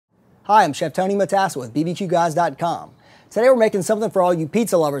Hi, I'm Chef Tony Matassa with BBQGuys.com. Today we're making something for all you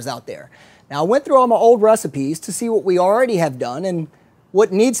pizza lovers out there. Now I went through all my old recipes to see what we already have done and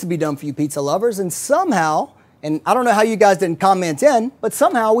what needs to be done for you pizza lovers, and somehow, and I don't know how you guys didn't comment in, but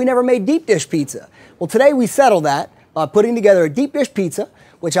somehow we never made deep dish pizza. Well, today we settled that by putting together a deep dish pizza,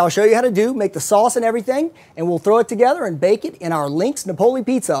 which I'll show you how to do, make the sauce and everything, and we'll throw it together and bake it in our Lynx Napoli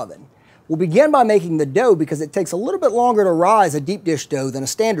pizza oven. We'll begin by making the dough because it takes a little bit longer to rise a deep dish dough than a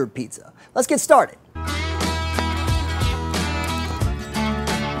standard pizza. Let's get started.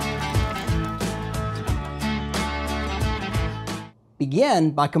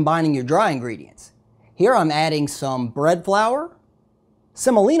 Begin by combining your dry ingredients. Here I'm adding some bread flour,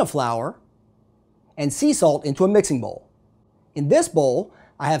 semolina flour, and sea salt into a mixing bowl. In this bowl,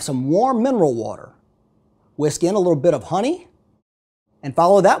 I have some warm mineral water. Whisk in a little bit of honey, and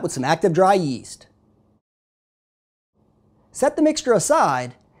follow that with some active dry yeast. Set the mixture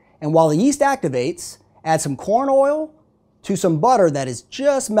aside, and while the yeast activates, add some corn oil to some butter that is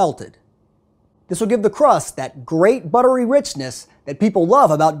just melted. This will give the crust that great buttery richness that people love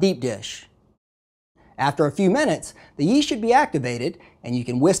about deep dish. After a few minutes, the yeast should be activated and you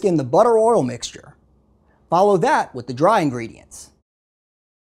can whisk in the butter oil mixture. Follow that with the dry ingredients.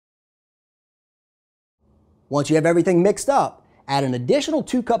 Once you have everything mixed up, add an additional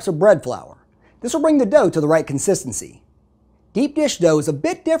 2 cups of bread flour. This will bring the dough to the right consistency. Deep dish dough is a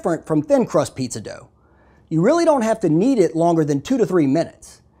bit different from thin crust pizza dough. You really don't have to knead it longer than 2 to 3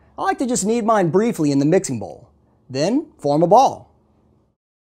 minutes. I like to just knead mine briefly in the mixing bowl. Then form a ball.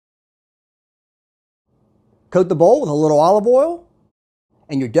 Coat the bowl with a little olive oil,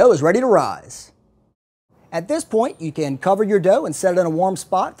 and your dough is ready to rise. At this point, you can cover your dough and set it in a warm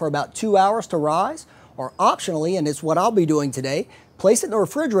spot for about 2 hours to rise, or optionally, and it's what I'll be doing today, place it in the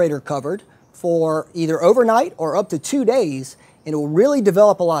refrigerator covered for either overnight or up to 2 days, and it will really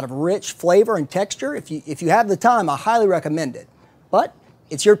develop a lot of rich flavor and texture. If you have the time, I highly recommend it. But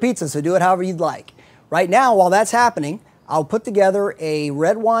it's your pizza, so do it however you'd like. Right now, while that's happening, I'll put together a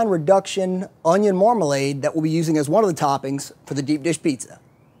red wine reduction onion marmalade that we'll be using as one of the toppings for the deep dish pizza.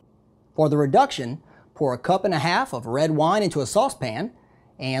 For the reduction, pour 1.5 cups of red wine into a saucepan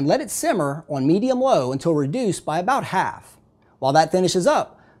and let it simmer on medium-low until reduced by about half. While that finishes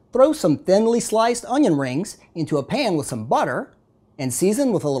up, throw some thinly sliced onion rings into a pan with some butter and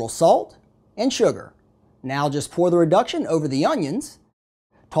season with a little salt and sugar. Now just pour the reduction over the onions,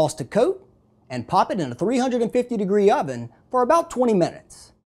 toss to coat, and pop it in a 350-degree oven for about 20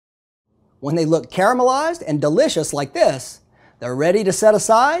 minutes. When they look caramelized and delicious like this, they're ready to set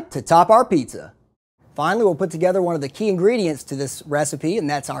aside to top our pizza. Finally, we'll put together one of the key ingredients to this recipe, and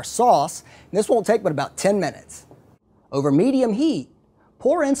that's our sauce. And this won't take but about 10 minutes. Over medium heat,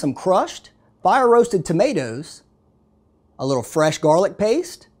 pour in some crushed, fire-roasted tomatoes, a little fresh garlic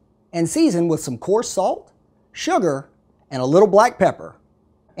paste, and season with some coarse salt, sugar, and a little black pepper.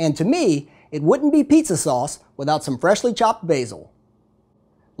 And to me, it wouldn't be pizza sauce without some freshly chopped basil.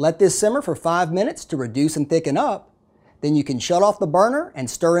 Let this simmer for 5 minutes to reduce and thicken up. Then you can shut off the burner and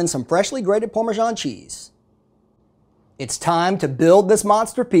stir in some freshly grated Parmesan cheese. It's time to build this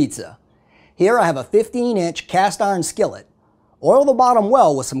monster pizza. Here I have a 15-inch cast iron skillet. Oil the bottom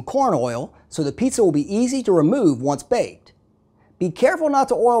well with some corn oil so the pizza will be easy to remove once baked. Be careful not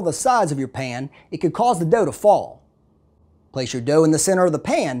to oil the sides of your pan, it could cause the dough to fall. Place your dough in the center of the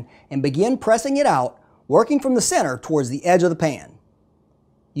pan and begin pressing it out, working from the center towards the edge of the pan.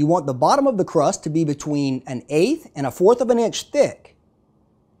 You want the bottom of the crust to be between 1/8 and 1/4 of an inch thick.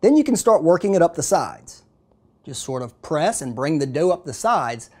 Then you can start working it up the sides. Just sort of press and bring the dough up the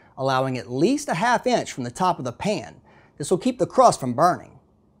sides, allowing at least 1/2 inch from the top of the pan. This will keep the crust from burning.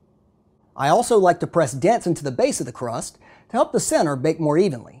 I also like to press dents into the base of the crust to help the center bake more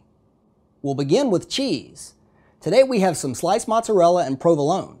evenly. We'll begin with cheese. Today we have some sliced mozzarella and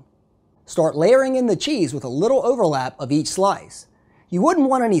provolone. Start layering in the cheese with a little overlap of each slice. You wouldn't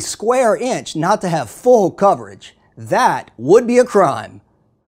want any square inch not to have full coverage. That would be a crime.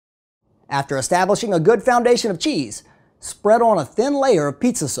 After establishing a good foundation of cheese, spread on a thin layer of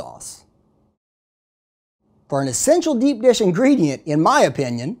pizza sauce. For an essential deep dish ingredient, in my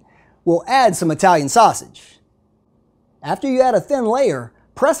opinion, we'll add some Italian sausage. After you add a thin layer,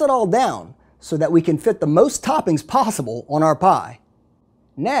 press it all down so that we can fit the most toppings possible on our pie.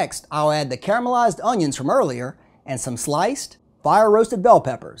 Next, I'll add the caramelized onions from earlier and some sliced, fire-roasted bell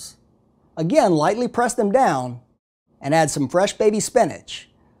peppers. Again, lightly press them down and add some fresh baby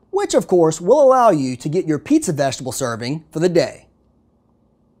spinach, which of course will allow you to get your pizza vegetable serving for the day.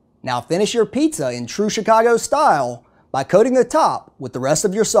 Now finish your pizza in true Chicago style by coating the top with the rest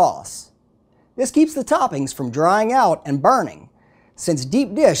of your sauce. This keeps the toppings from drying out and burning, since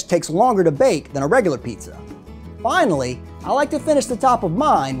deep dish takes longer to bake than a regular pizza. Finally, I like to finish the top of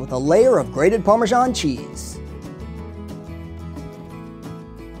mine with a layer of grated Parmesan cheese.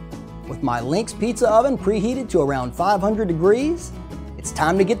 With my Lynx pizza oven preheated to around 500 degrees, it's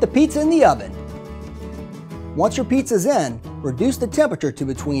time to get the pizza in the oven. Once your pizza's in, reduce the temperature to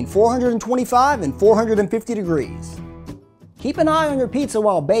between 425 and 450 degrees. Keep an eye on your pizza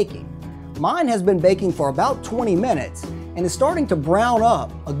while baking. Mine has been baking for about 20 minutes and is starting to brown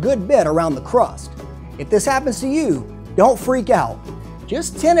up a good bit around the crust. If this happens to you, don't freak out.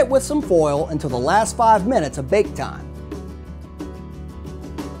 Just tin it with some foil until the last 5 minutes of bake time.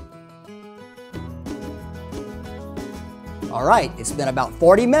 Alright, it's been about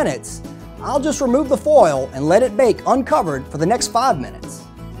 40 minutes. I'll just remove the foil and let it bake uncovered for the next 5 minutes.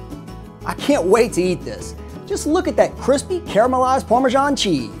 I can't wait to eat this. Just look at that crispy caramelized Parmesan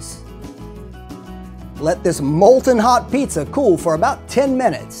cheese. Let this molten hot pizza cool for about 10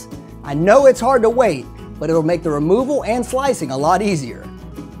 minutes. I know it's hard to wait, but it'll make the removal and slicing a lot easier.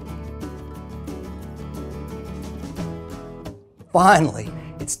 Finally,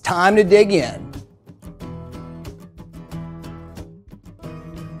 it's time to dig in.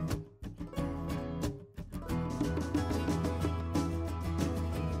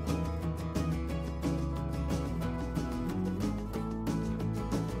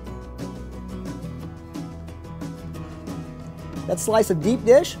 That slice of deep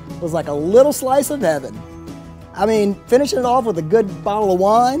dish was like a little slice of heaven. I mean, finishing it off with a good bottle of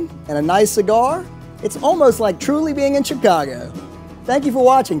wine and a nice cigar, it's almost like truly being in Chicago. Thank you for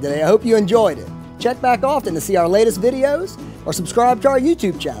watching today. I hope you enjoyed it. Check back often to see our latest videos or subscribe to our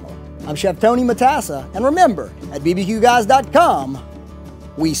YouTube channel. I'm Chef Tony Matassa, and remember, at BBQGuys.com,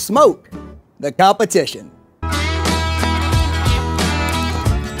 we smoke the competition.